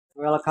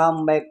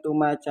welcome back to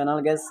my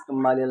channel guys.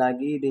 Kembali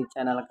lagi di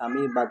channel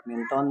kami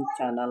Badminton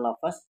Channel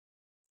Lovers.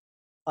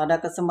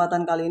 Pada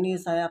kesempatan kali ini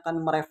saya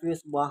akan mereview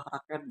sebuah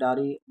raket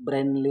dari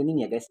brand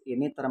Linning ya guys.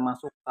 Ini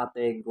termasuk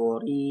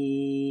kategori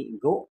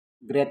Go,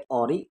 Grade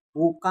Ori,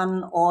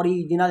 bukan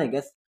original ya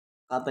guys.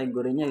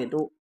 Kategorinya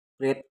itu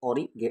Grade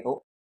Ori,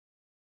 GO.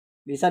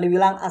 Bisa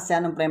dibilang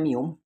ASEAN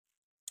Premium.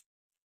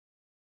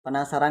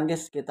 Penasaran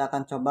guys, kita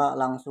akan coba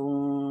langsung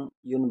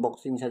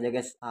unboxing saja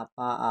guys,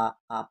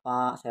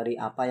 apa seri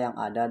apa yang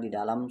ada di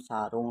dalam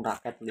sarung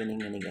raket Linning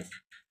ini guys.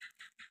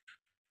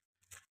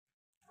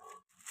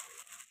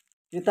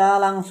 Kita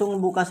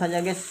langsung buka saja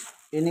guys.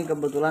 Ini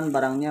kebetulan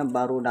barangnya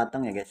baru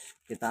datang ya guys.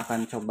 Kita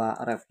akan coba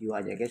review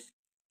aja guys.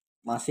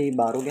 Masih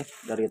baru guys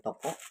dari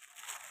toko.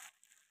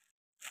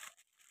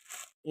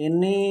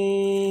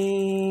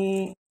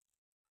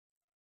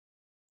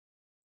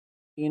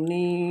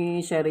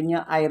 Ini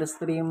serinya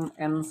Airstream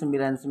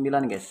N99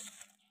 guys.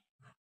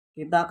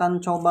 Kita akan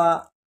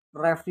coba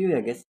review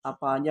ya guys,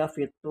 apa aja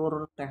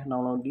fitur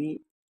teknologi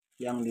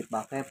yang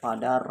dipakai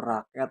pada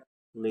raket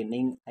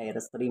Linning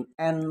Airstream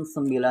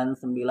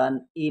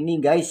N99 ini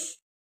guys.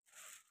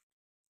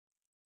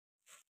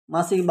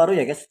 Masih baru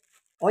ya guys.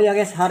 Oh ya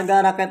guys,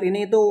 harga raket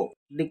ini tuh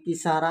di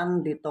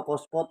kisaran di toko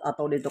spot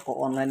atau di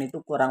toko online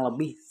itu kurang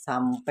lebih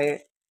sampai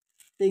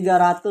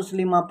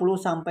 350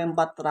 sampai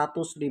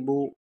 400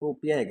 ribu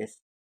rupiah ya guys,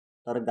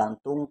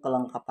 tergantung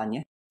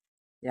kelengkapannya.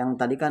 Yang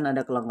tadi kan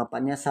ada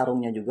kelengkapannya,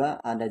 sarungnya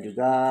juga ada,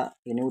 juga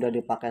ini udah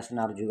dipakai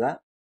senar juga,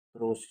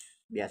 terus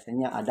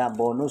biasanya ada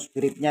bonus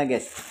gripnya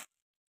guys.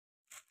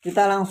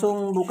 Kita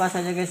langsung buka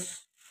saja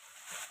guys.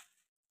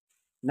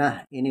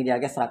 Nah ini dia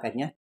guys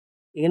raketnya.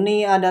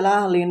 Ini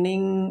adalah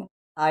Linning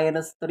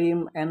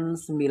Airstream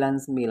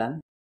N99.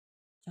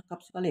 Cakep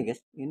sekali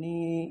guys.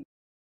 Ini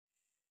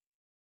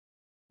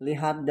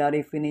lihat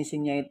dari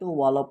finishingnya itu,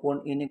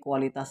 walaupun ini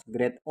kualitas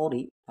grade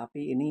ori,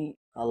 tapi ini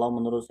kalau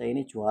menurut saya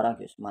ini juara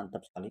guys,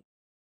 mantap sekali.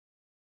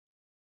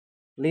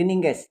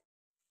 Linning guys,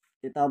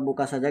 kita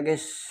buka saja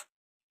guys.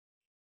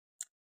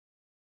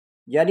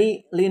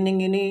 Jadi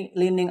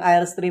Linning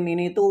Airstream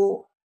ini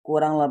tuh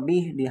kurang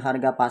lebih di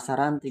harga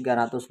pasaran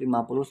 350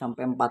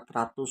 sampai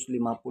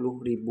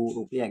 450 ribu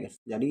rupiah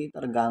guys. Jadi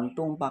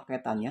tergantung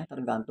paketannya,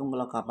 tergantung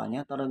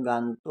kelengkapannya,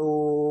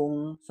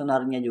 tergantung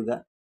senarnya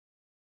juga.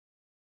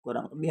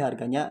 Kurang lebih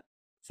harganya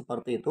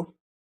seperti itu.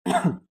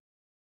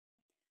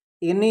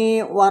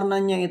 Ini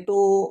warnanya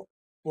itu,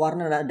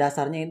 warna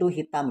dasarnya itu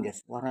hitam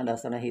guys. Warna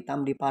dasarnya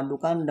hitam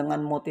dipadukan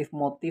dengan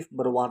motif-motif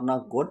berwarna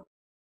gold.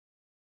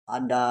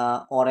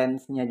 Ada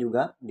orange-nya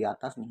juga di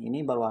atas nih.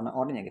 Ini berwarna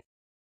oranye guys.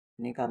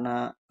 Ini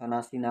karena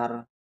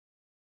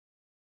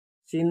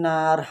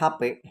sinar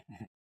HP,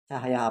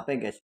 cahaya HP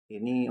guys.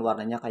 Ini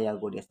warnanya kayak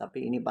gold guys,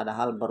 tapi ini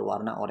padahal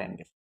berwarna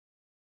oranye guys.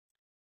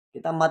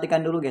 Kita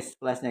matikan dulu guys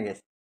flashnya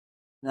guys.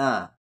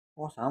 Nah,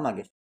 oh sama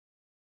guys.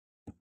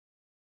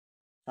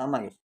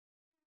 Sama guys.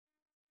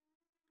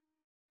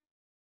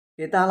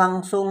 Kita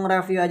langsung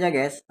review aja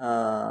guys.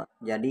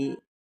 Jadi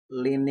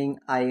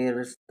Linning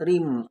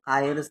Airstream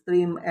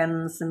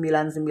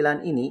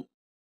N99 ini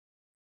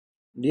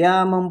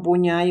dia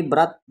mempunyai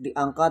berat di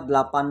angka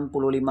 85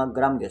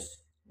 gram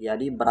guys.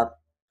 Jadi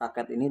berat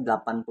raket ini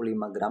 85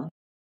 gram.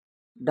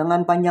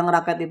 Dengan panjang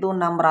raket itu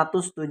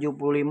 675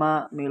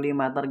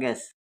 mm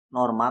guys.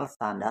 Normal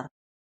standar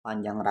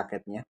panjang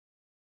raketnya.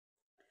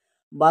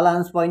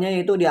 Balance pointnya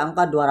itu di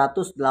angka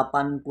 282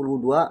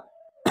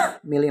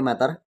 mm.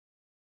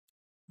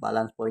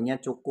 Balance pointnya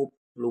cukup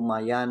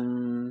lumayan,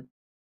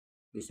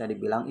 bisa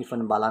dibilang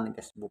even balance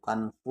guys,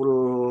 bukan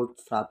full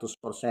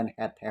 100%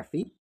 head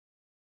heavy.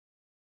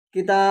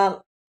 Kita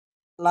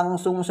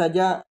langsung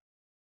saja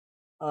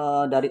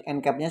dari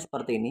end capnya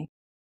seperti ini.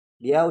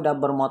 Dia udah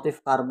bermotif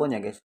karbon ya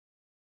guys.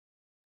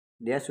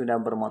 Dia sudah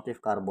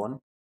bermotif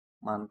karbon,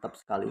 mantap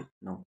sekali.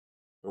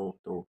 Tuh.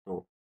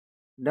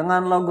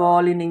 Dengan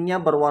logo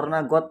Linningnya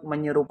berwarna gold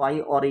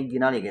menyerupai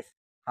original ya guys.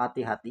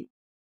 Hati-hati,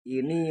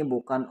 ini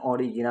bukan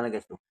original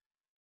guys tuh.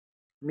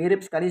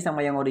 Mirip sekali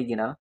sama yang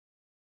original.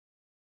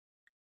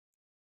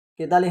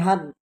 Kita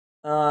lihat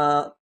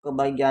ke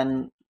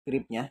bagian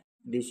gripnya.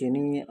 Di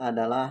sini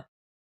adalah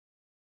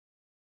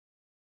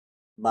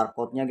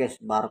barcode-nya guys,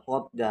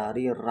 barcode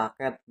dari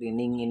raket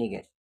Linning ini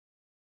guys.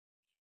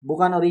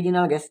 Bukan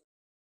original guys.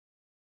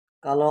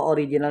 Kalau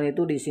original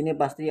itu di sini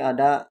pasti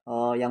ada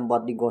yang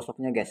buat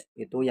digosoknya guys.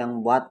 Itu yang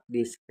buat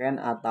di scan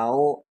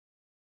atau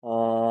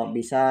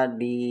bisa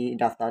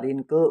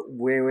didaftarin ke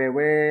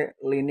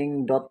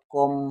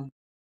www.linning.com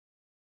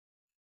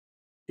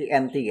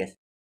TNT guys.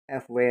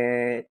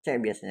 FWC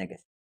biasanya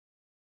guys.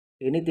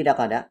 Ini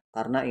tidak ada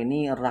karena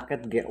ini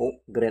raket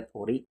GO grade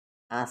ori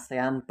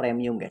ASEAN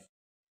Premium guys.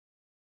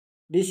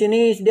 Di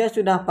sini dia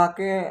sudah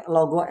pakai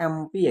logo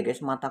MP ya guys,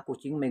 mata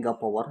kucing Mega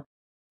Power.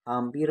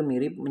 Hampir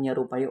mirip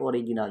menyerupai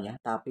originalnya,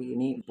 tapi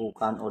ini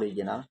bukan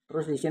original.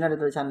 Terus di sini ada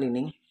tulisan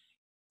Linning.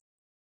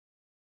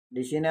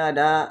 Di sini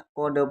ada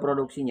kode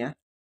produksinya.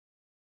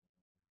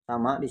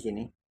 Sama di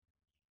sini.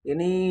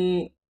 Ini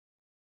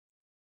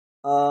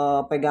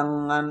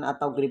pegangan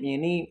atau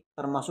gripnya ini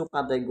termasuk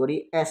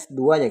kategori S2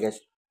 ya guys.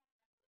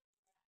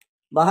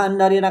 Bahan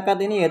dari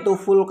raket ini yaitu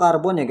full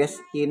karbon ya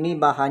guys. Ini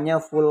bahannya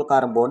full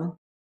karbon.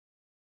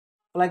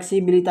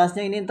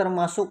 Fleksibilitasnya ini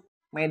termasuk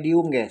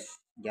medium guys.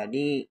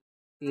 Jadi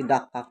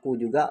tidak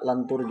kaku juga,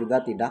 lentur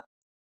juga tidak.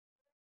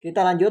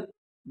 Kita lanjut.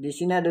 Di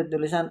sini ada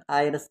tulisan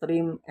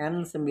Airstream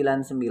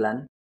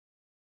N99.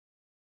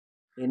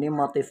 Ini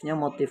motifnya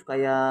motif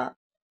kayak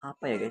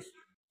apa ya guys?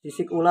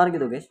 Sisik ular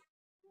gitu guys.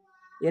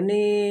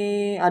 Ini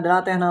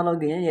adalah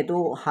teknologinya yaitu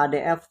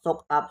HDF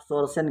shock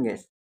absorption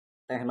guys.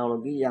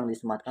 Teknologi yang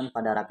disematkan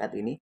pada raket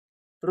ini.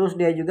 Terus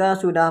dia juga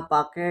sudah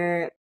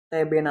pakai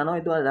TB nano,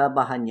 itu adalah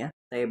bahannya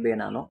TB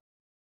nano.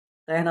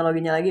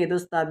 Teknologinya lagi itu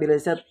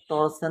stabilizer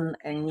torsion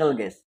angle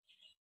guys.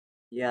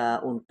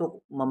 Ya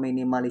untuk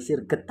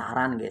meminimalisir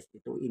getaran guys,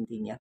 itu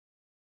intinya.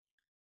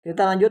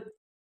 Kita lanjut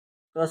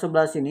ke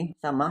sebelah sini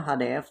sama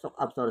HDF shock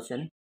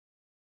absorption.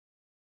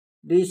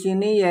 Di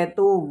sini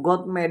yaitu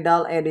Gold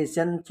Medal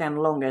Edition Chen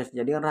guys.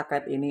 Jadi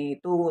raket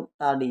ini itu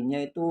tadinya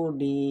itu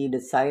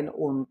didesain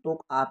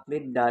untuk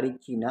atlet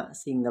dari Cina,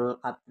 single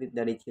atlet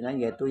dari Cina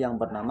yaitu yang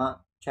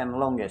bernama Chen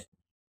guys.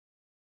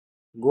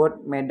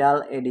 Gold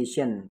Medal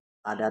Edition.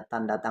 Ada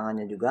tanda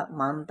tangannya juga.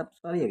 Mantap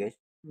sekali ya guys.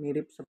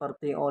 Mirip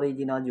seperti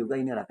original juga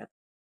ini raket.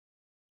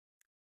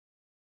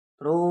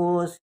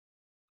 Terus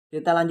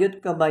kita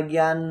lanjut ke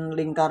bagian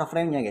lingkar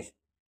frame-nya guys.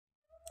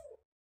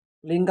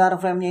 Lingkar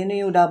frame-nya ini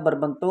udah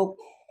berbentuk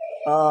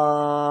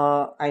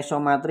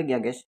isometrik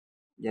ya guys.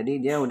 Jadi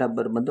dia udah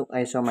berbentuk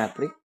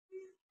isometrik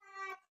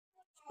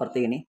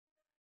seperti ini.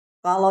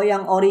 Kalau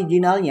yang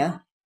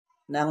originalnya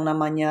yang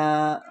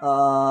namanya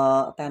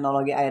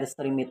teknologi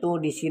Airstream itu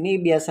di sini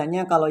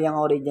biasanya kalau yang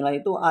original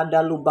itu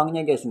ada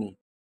lubangnya guys nih.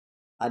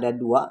 Ada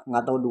dua,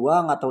 nggak tahu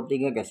dua, nggak tahu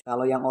tiga guys.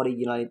 Kalau yang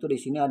original itu di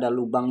sini ada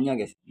lubangnya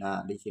guys.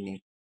 Nah di sini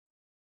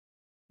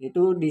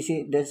itu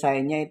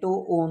desainnya itu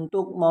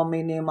untuk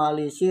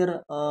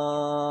meminimalisir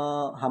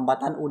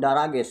hambatan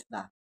udara guys.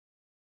 Nah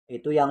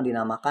itu yang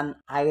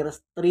dinamakan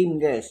Airstream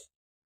guys.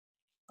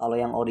 Kalau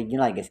yang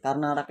original guys,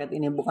 karena raket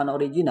ini bukan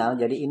original,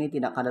 jadi ini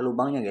tidak ada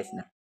lubangnya guys.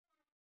 Nah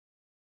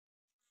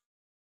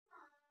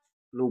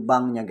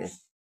lubangnya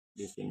guys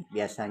di sini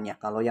biasanya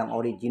kalau yang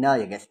original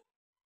ya guys.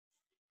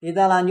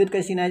 Kita lanjut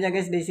ke sini aja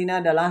guys. Di sini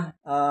adalah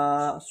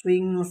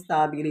swing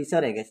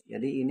stabilizer ya guys.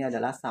 Jadi ini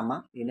adalah sama,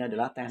 ini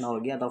adalah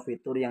teknologi atau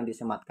fitur yang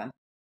disematkan.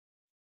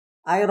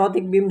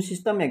 Aerotic beam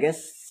system ya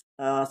guys.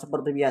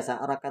 Seperti biasa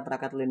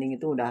raket-raket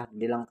Linning itu udah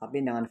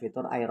dilengkapi dengan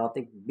fitur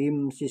aerotic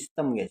beam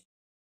system guys.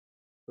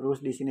 Terus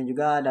di sini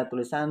juga ada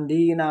tulisan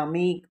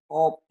dynamic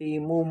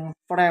optimum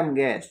frame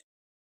guys.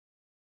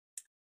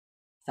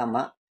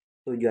 Sama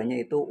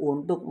tujuannya itu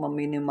untuk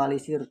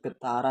meminimalisir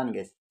getaran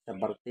guys,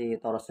 seperti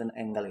torsion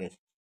angle guys.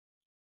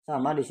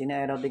 Sama di sini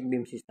aerotic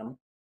beam system.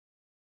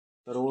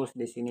 Terus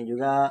di sini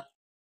juga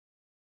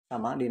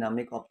sama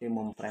dynamic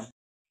optimum frame.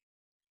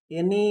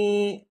 Ini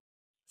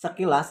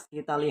sekilas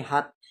kita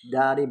lihat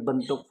dari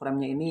bentuk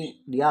framenya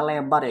ini dia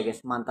lebar ya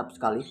guys, mantap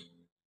sekali.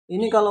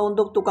 Ini kalau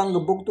untuk tukang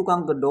gebuk,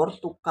 tukang gedor,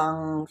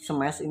 tukang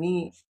smash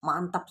ini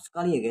mantap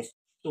sekali ya guys.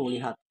 Tuh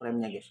lihat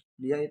framenya guys,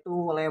 dia itu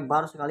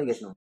lebar sekali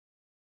guys.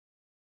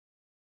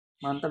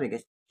 Mantap ya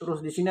guys. Terus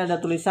di sini ada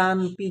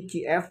tulisan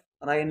PCF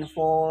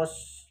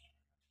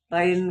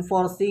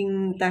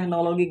Reinforcing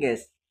Technology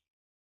guys.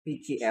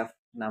 PCF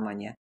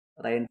namanya,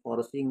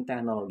 Reinforcing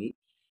Technology.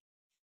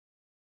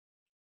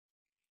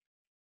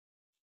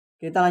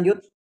 Kita lanjut.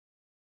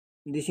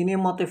 Di sini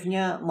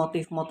motifnya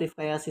motif-motif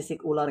kayak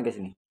sisik ular guys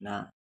ini.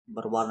 Nah,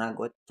 berwarna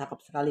gold, cakep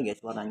sekali guys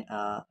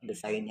warnanya,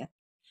 desainnya.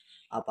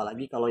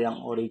 Apalagi kalau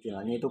yang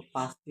originalnya itu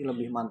pasti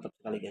lebih mantap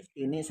sekali guys.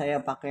 Ini saya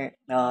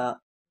pakai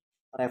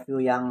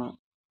review yang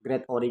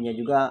grade orinya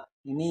juga.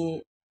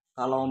 Ini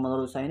kalau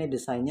menurut saya ini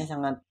desainnya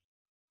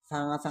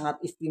sangat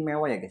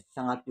istimewa ya guys,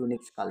 sangat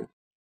unik sekali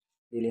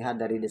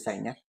dilihat dari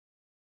desainnya.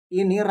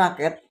 Ini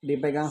raket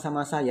dipegang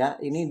sama saya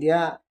ini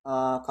dia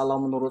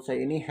kalau menurut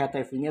saya ini head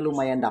heavy-nya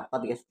lumayan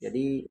dapat guys,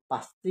 jadi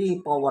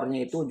pasti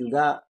powernya itu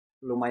juga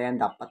lumayan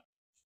dapat.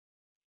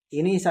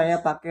 Ini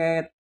saya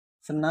pakai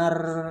senar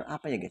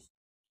apa ya guys,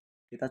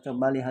 kita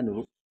coba lihat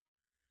dulu.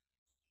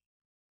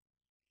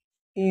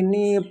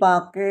 Ini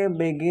pakai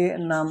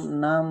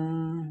BG66.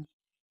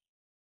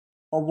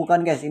 Oh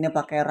bukan guys, ini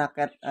pakai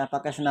raket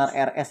pakai senar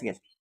RS guys.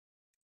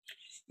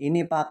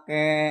 Ini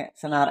pakai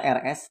senar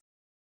RS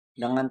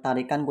dengan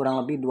tarikan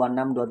kurang lebih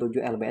 26-27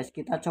 lbs.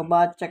 Kita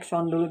coba cek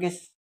sound dulu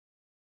guys.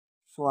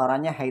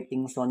 Suaranya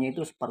hitting soundnya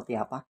itu seperti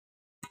apa.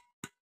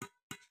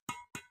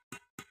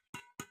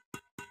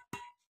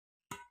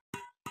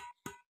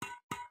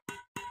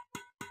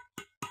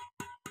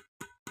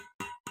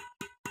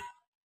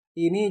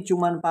 Ini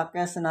cuman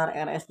pakai senar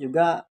RS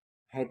juga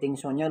hitting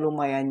soundnya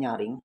lumayan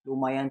nyaring,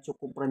 lumayan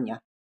cukup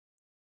renyah.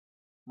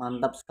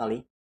 Mantap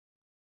sekali.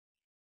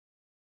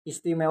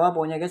 Istimewa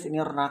pokoknya guys,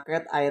 ini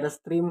raket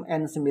Airstream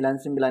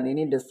N99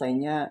 ini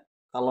desainnya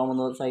kalau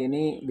menurut saya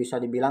ini bisa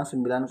dibilang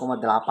 9,8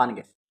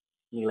 guys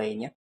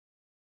nilainya.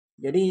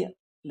 Jadi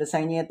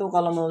desainnya itu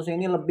kalau menurut saya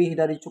ini lebih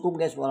dari cukup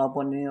guys,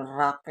 walaupun ini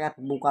raket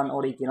bukan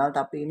original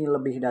tapi ini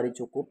lebih dari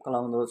cukup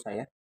kalau menurut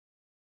saya.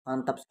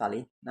 Mantap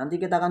sekali.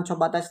 Nanti kita akan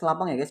coba tes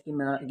lapang ya guys,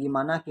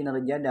 gimana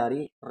kinerja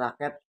dari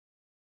raket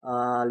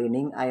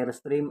Linning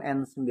Airstream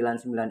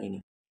N99 ini.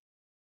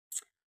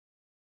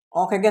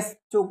 Oke guys,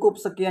 cukup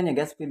sekian ya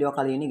guys video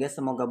kali ini guys,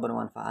 semoga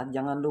bermanfaat.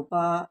 Jangan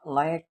lupa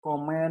like,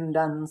 komen,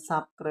 dan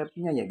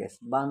subscribe-nya ya guys.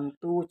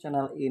 Bantu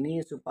channel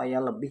ini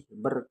supaya lebih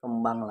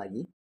berkembang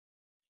lagi.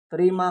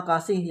 Terima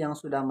kasih yang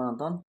sudah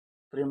menonton.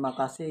 Terima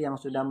kasih yang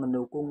sudah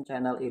mendukung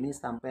channel ini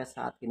sampai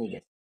saat ini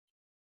guys.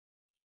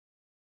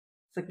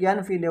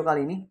 Sekian video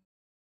kali ini.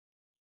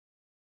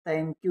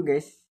 Thank you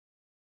guys.